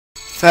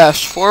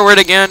Fast forward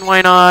again,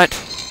 why not?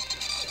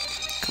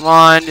 Come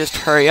on, just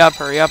hurry up,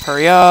 hurry up,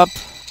 hurry up.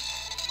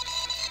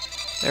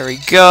 There we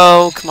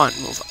go. Come on,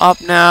 move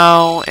up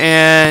now,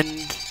 and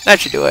that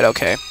should do it,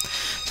 okay.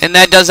 And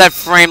that does that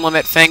frame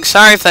limit thing.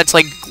 Sorry if that's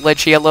like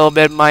glitchy a little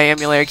bit, my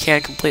emulator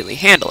can't completely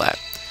handle that.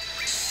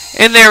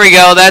 And there we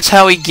go, that's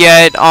how we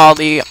get all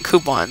the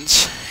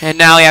coupons. And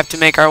now we have to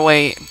make our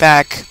way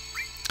back.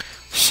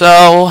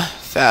 So,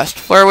 fast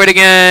forward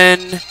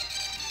again.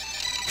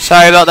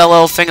 Sorry about that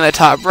little thing in the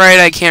top right,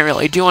 I can't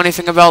really do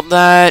anything about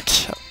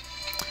that.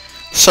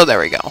 So there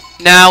we go.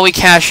 Now we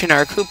cash in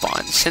our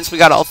coupons. Since we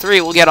got all three,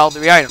 we'll get all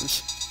three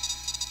items.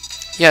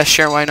 Yeah,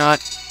 sure, why not?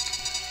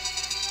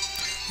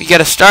 We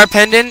get a star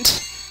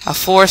pendant, a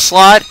 4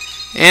 slot,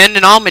 and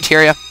an all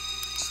materia.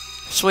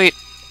 Sweet.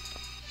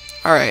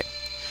 Alright.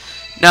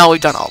 Now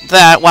we've done all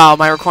that. Wow,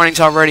 my recording's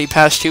already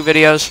past 2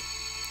 videos.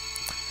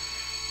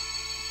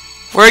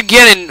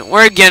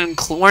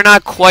 We're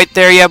not quite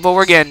there yet, but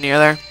we're getting near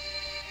there.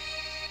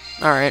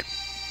 Alright.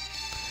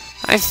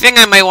 I think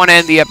I might want to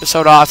end the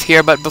episode off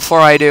here, but before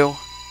I do,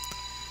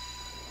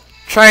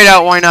 try it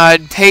out, why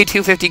not? Pay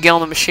 $250 gil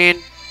in the machine.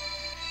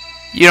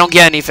 You don't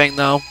get anything,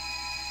 though.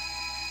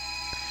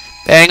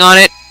 Bang on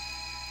it.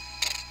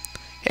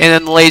 And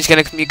then the lady's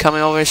gonna be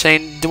coming over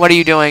saying, what are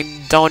you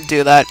doing? Don't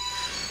do that.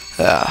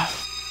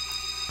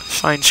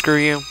 Fine, screw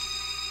you.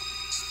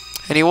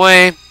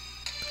 Anyway,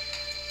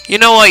 you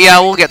know what? Yeah,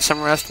 we'll get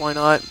some rest, why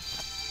not?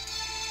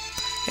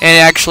 And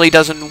it actually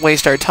doesn't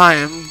waste our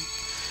time.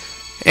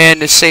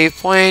 And a save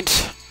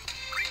point.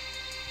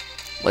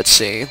 Let's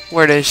see.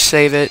 Where to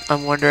save it,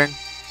 I'm wondering.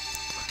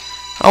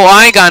 Oh,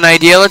 I got an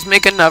idea. Let's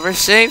make another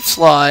save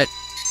slot.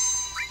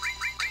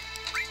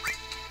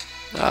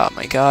 Oh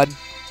my god.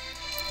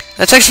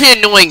 That's actually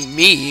annoying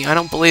me. I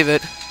don't believe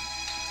it.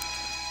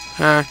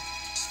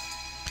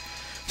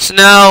 So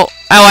now...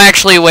 Oh,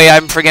 actually, wait.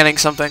 I'm forgetting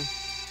something.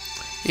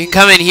 You can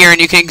come in here and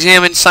you can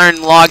examine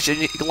certain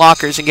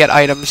lockers and get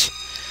items.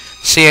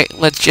 See,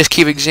 let's just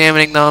keep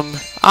examining them.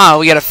 Ah,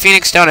 we got a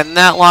phoenix stone in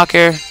that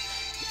locker,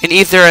 an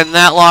ether in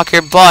that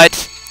locker,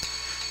 but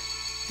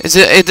this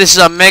is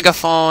a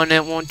megaphone.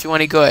 It won't do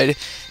any good.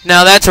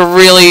 Now that's a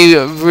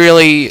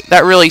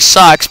that really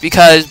sucks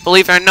because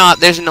believe it or not,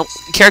 there's a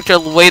character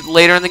way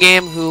later in the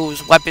game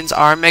whose weapons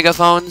are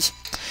megaphones,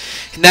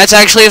 and that's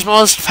actually his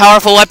most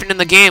powerful weapon in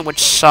the game, which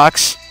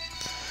sucks.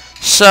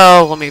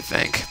 So let me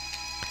think.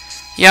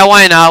 Yeah,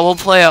 why not? We'll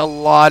play a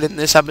lot in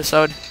this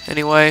episode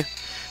anyway.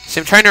 So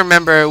I'm trying to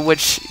remember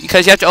which,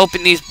 because you have to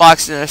open these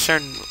boxes in a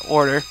certain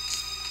order.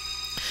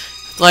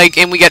 Like,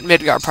 and we get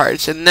Midgar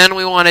parts, and then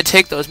we want to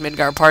take those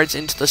Midgar parts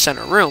into the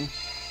center room.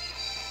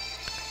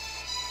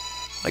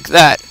 Like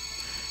that.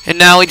 And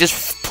now we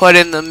just put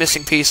in the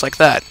missing piece like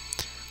that.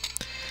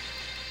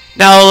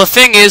 Now, the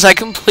thing is, I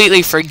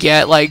completely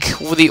forget, like,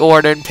 the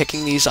order in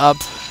picking these up.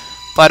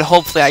 But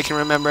hopefully I can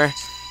remember.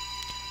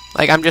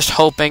 Like, I'm just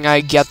hoping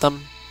I get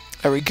them.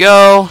 There we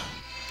go.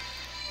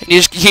 And you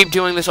just keep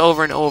doing this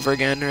over and over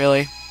again,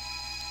 really.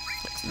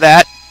 Like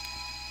that.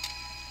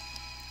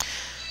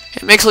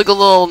 It makes like a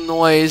little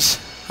noise.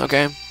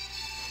 Okay.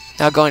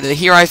 Now going to the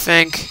here, I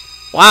think.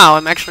 Wow,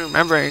 I'm actually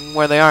remembering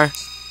where they are.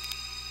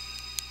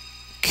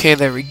 Okay,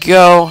 there we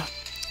go.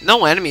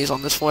 No enemies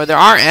on this floor. There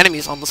are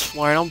enemies on this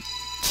floor. I don't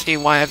see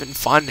why I haven't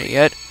found it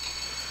yet.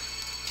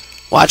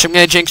 Watch, I'm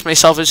gonna jinx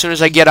myself as soon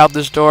as I get out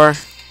this door.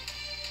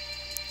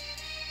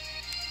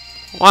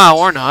 Wow,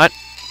 or not.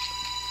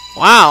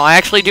 Wow, I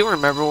actually do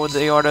remember what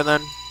the order then.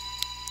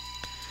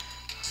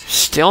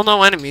 Still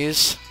no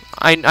enemies.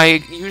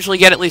 I usually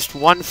get at least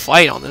one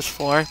fight on this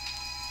floor.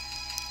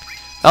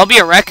 That'll be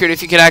a record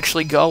if you could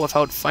actually go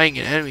without fighting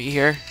an enemy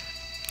here.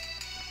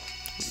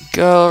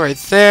 Go right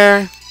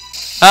there.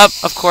 Up,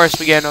 of course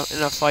we get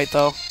in a fight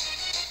though.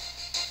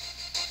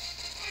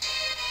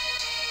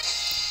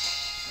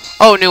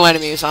 Oh, new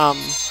enemies.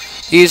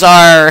 These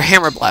are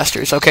hammer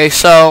blasters. Okay,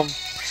 so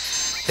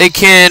they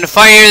can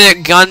fire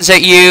their guns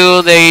at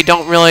you. They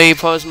don't really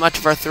pose much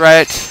of a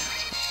threat.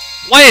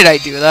 Why did I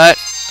do that?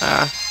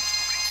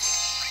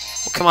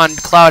 Well, come on,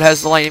 Cloud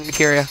has the lightning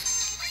materia.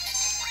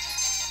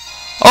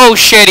 Oh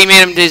shit, he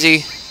made him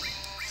dizzy.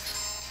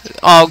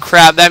 Oh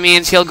crap, that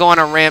means he'll go on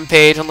a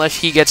rampage unless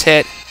he gets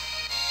hit.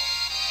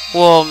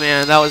 Whoa,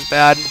 man, that was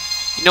bad.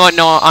 You know what?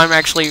 No, I'm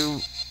actually...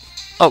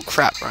 Oh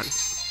crap, run.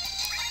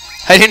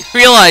 I didn't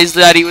realize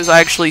that he was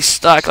actually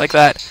stuck like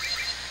that.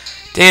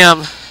 Damn.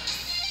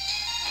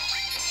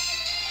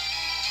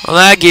 Well,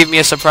 that gave me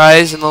a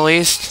surprise, in the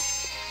least.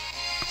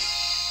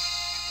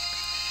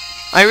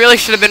 I really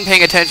should have been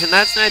paying attention.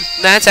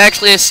 That's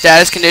actually a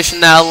status condition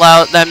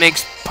that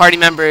makes party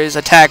members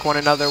attack one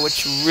another,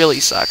 which really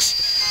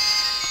sucks.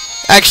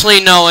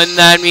 Actually, no, and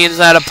that means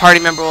that a party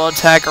member will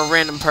attack a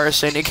random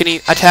person. It can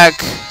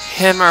attack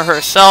him or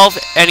herself,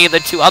 any of the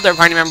two other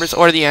party members,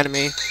 or the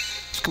enemy.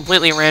 It's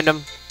completely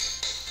random.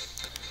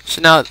 So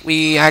now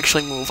we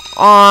actually move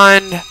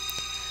on.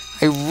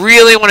 I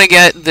really want to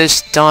get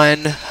this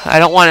done. I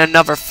don't want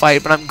another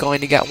fight, but I'm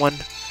going to get one.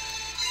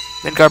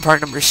 Midgar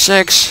part number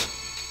 6.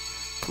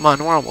 Come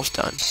on, we're almost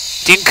done.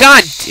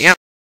 God damn.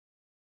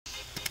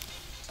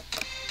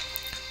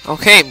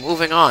 Okay,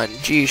 moving on.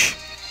 Jeesh.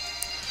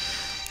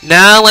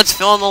 Now let's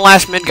fill in the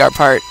last Midgar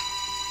part.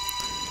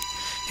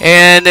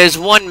 And there's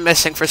one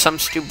missing for some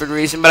stupid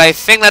reason, but I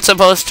think that's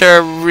supposed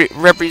to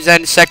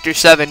represent Sector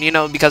 7, you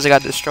know, because it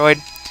got destroyed.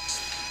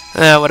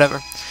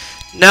 Whatever.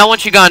 Now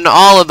once you've gotten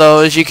all of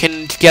those, you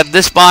can get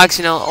this box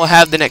and it'll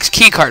have the next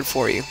key card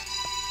for you.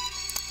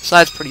 So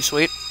that's pretty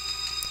sweet.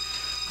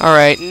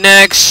 Alright,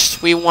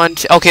 next we want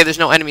to... Okay, there's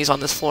no enemies on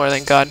this floor,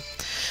 thank God.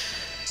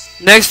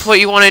 Next, what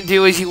you want to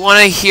do is you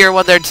want to hear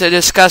what they're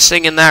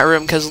discussing in that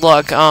room, because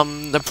look,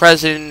 the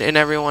president and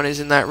everyone is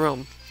in that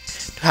room.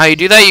 How you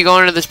do that, you go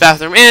into this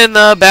bathroom,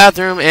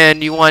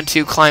 and you want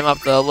to climb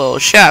up the little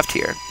shaft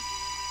here.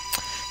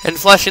 And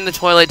flushing the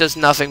toilet does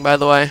nothing, by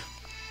the way.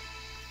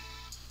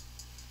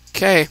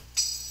 Okay.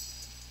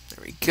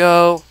 There we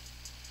go.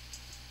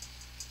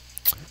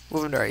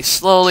 Moving very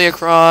slowly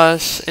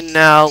across, and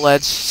now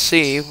let's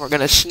see. We're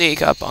going to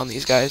sneak up on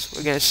these guys.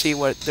 We're going to see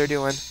what they're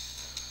doing.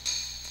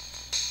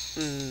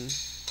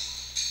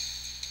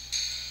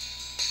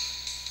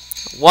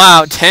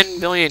 Wow, 10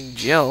 billion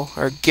Gil.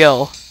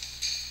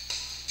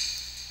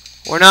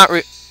 We're not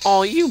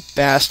oh, you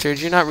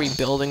bastards. You're not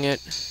rebuilding it.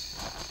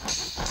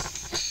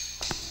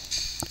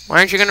 Why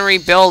aren't you gonna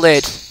rebuild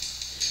it?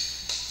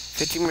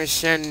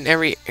 50% in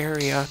every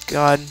area.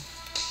 God.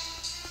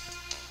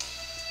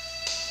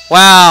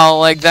 Wow,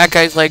 like, that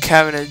guy's, like,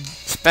 having a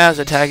spaz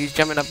attack. He's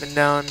jumping up and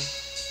down.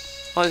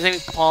 Oh, his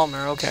name's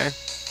Palmer. Okay.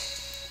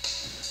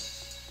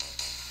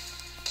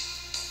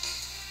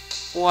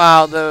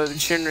 Wow, the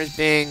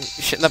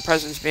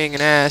president's being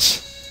an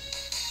ass.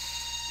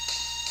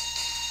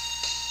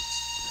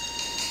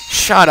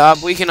 Shut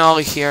up, we can all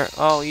hear.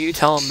 Oh, you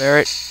tell him,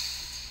 Barrett.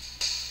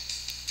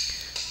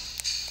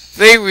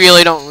 They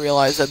really don't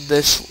realize that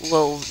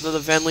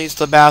the vent leads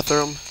to the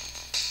bathroom.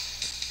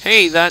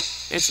 Hey,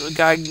 it's a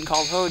guy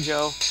called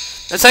Hojo.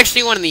 That's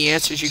actually one of the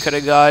answers you could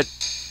have got.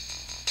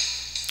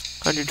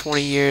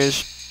 120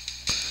 years.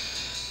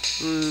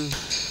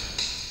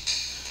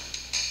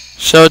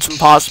 So it's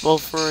impossible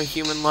for a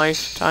human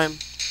lifetime.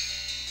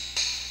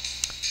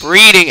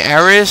 Breeding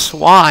Aeris?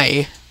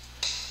 Why?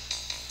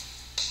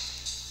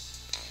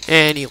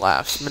 And he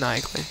laughs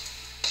maniacally.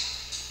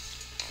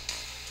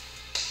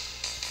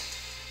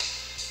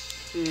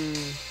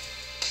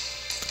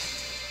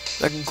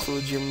 That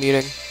concludes your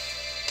meeting.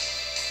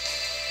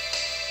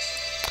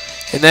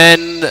 And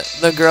then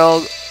the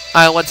girl,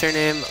 what's her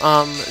name?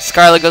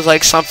 Scarlet goes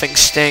like, something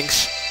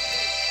stinks.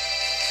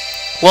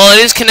 Well,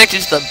 it is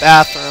connected to the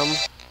bathroom.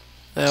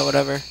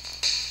 Whatever.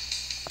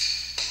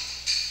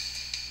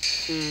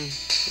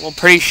 Well,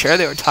 pretty sure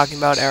they were talking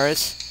about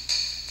Aeris.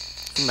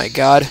 Oh my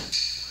god.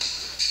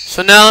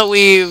 So now that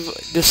we've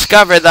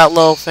discovered that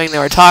little thing they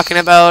were talking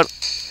about,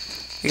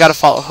 we gotta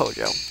follow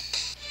Hojo.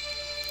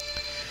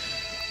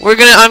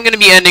 I'm gonna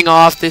be ending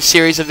off this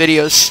series of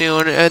videos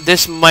soon.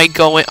 This might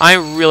go in. I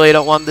really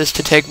don't want this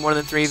to take more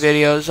than 3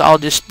 videos. I'll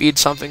just speed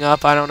something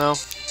up. I don't know.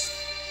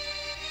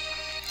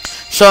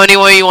 So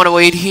anyway, you want to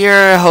wait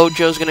here.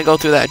 Hojo's gonna go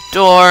through that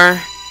door,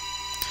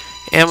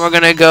 and we're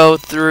gonna go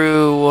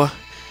through.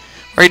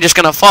 We're just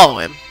gonna follow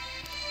him.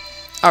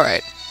 All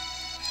right.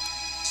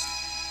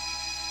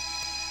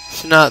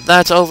 So now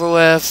that's over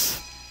with.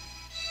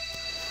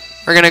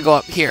 We're gonna go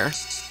up here.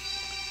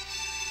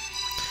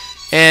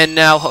 And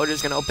now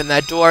Hojo's gonna open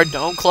that door.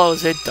 Don't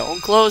close it.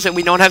 Don't close it.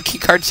 We don't have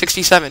keycard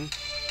 67.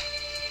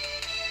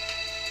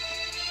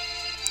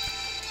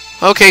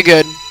 Okay,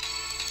 good.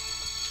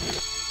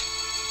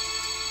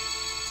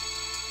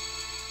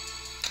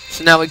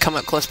 So now we come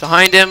up close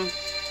behind him.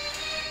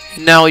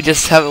 And now we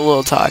just have a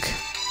little talk.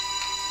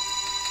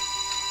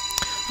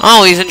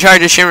 Oh, he's in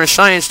charge of Shimmer's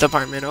science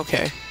department.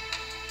 Okay.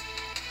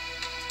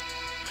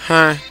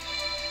 Huh.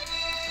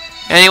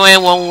 Anyway,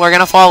 well, we're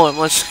gonna follow him.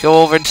 Let's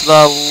go over to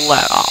the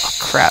left. Oh,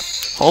 crap.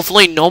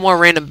 Hopefully no more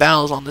random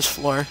battles on this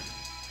floor.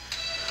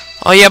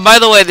 Oh, yeah, by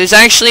the way, there's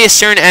actually a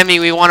certain enemy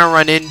we want to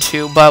run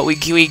into, but we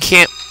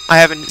can't... I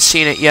haven't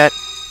seen it yet.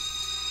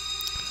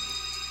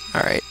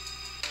 Alright.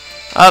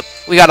 Up.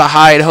 We gotta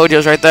hide.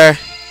 Hojo's right there.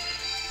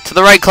 To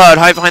the right, Cloud.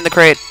 Hide behind the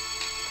crate.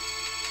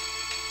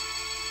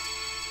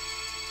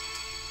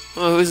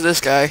 Oh, who's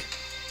this guy?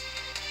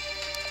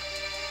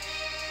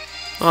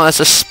 Oh,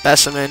 that's a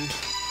specimen.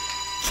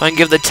 So I can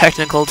give the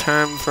technical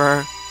term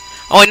for...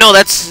 Oh, wait, no,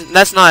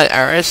 that's not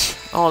Aeris.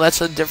 Oh,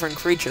 that's a different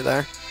creature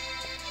there.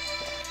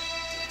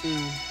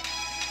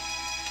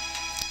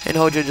 And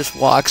Hojo just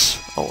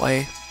walks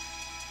away.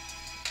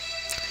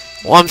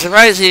 Well, I'm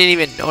surprised he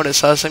didn't even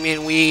notice us. I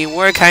mean, we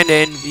were kind of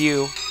in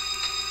view.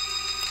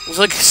 It was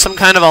like some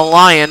kind of a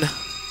lion.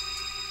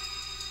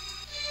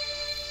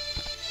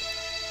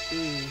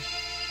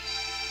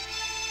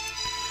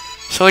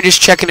 So we're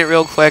just checking it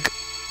real quick.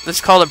 This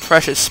is called a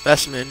precious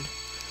specimen.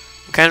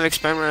 What kind of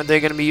experiment are they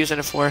going to be using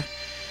it for?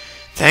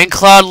 Then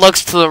Cloud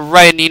looks to the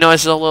right and he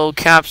notices a little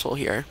capsule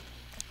here.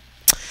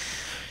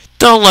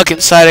 Don't look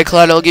inside it,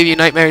 Cloud. It'll give you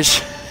nightmares.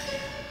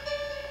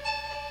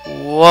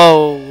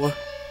 Whoa.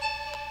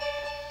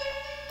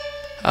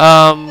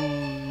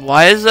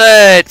 Why does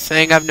that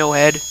thing have no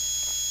head?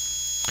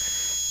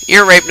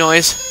 Ear rape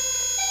noise.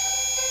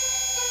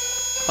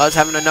 Cloud's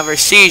having another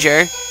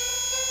seizure.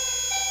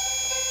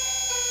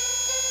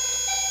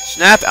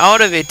 Snap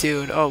out of it,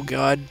 dude. Oh,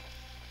 God.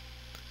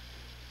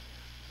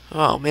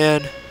 Oh,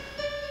 man.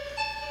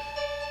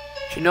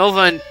 Genova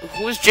and...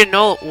 Who's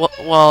Genova?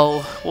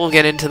 Well, we'll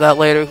get into that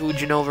later, who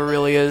Genova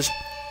really is.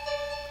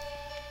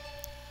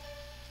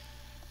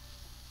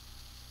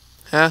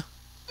 Huh?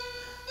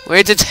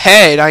 Where's its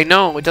head? I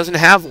know, it doesn't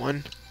have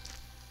one.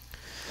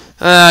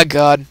 Ah,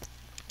 God.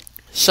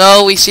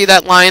 So, we see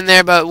that line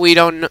there, but we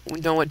don't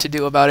know what to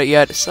do about it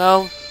yet.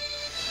 So,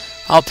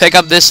 I'll pick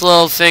up this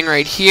little thing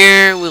right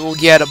here. We will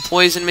get a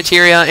poison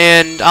materia,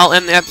 and I'll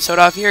end the episode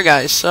off here,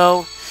 guys.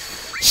 So,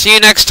 see you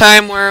next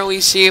time where we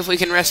see if we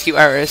can rescue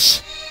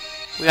Aeris.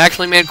 We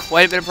actually made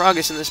quite a bit of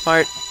progress in this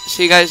part.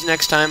 See you guys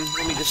next time.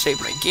 Let me just save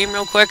my game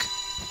real quick.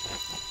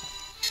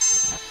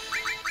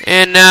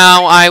 And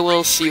now I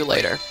will see you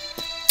later.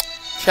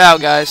 Ciao,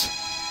 guys.